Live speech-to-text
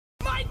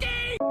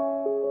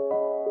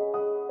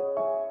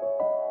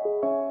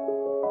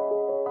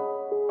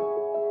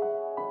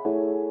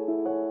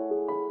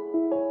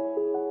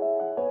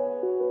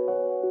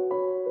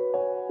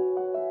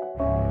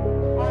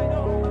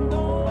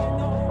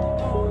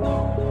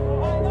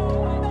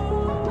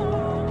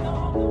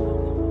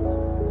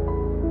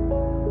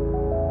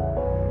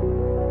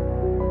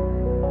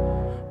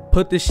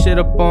Put this shit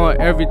up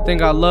on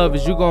everything I love.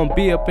 Is you gon'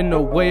 be up in the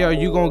way or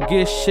you gon'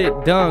 get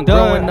shit done?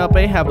 Growing up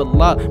ain't have a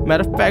lot.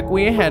 Matter of fact,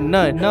 we ain't had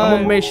none.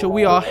 I'ma make sure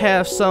we all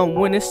have some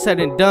when it's said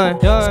and done.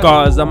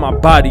 Scars on my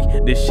body,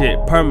 this shit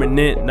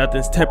permanent.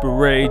 Nothing's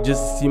temporary.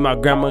 Just to see my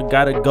grandma,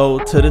 gotta go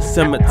to the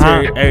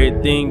cemetery.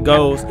 Everything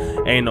goes,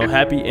 ain't no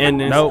happy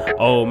endings.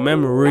 Old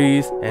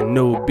memories and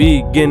new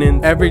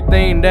beginnings.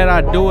 Everything that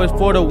I do is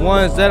for the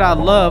ones that I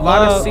love.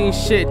 I done seen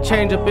shit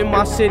change up in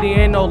my city,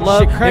 ain't no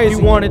love. If you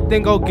want it,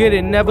 then go get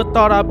it. Never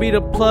thought I'd be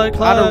the plug.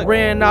 I done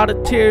ran out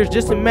of tears,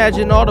 just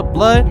imagine all the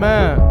blood.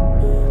 Man,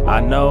 I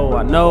know.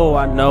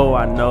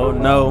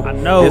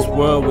 This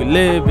world we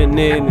living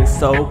in is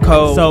so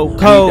cold. Me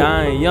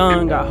dying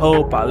young, I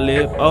hope I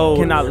live old.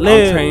 Can I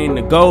live? I'm trained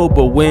to go,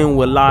 but when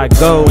will I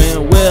go?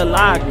 When will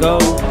I go?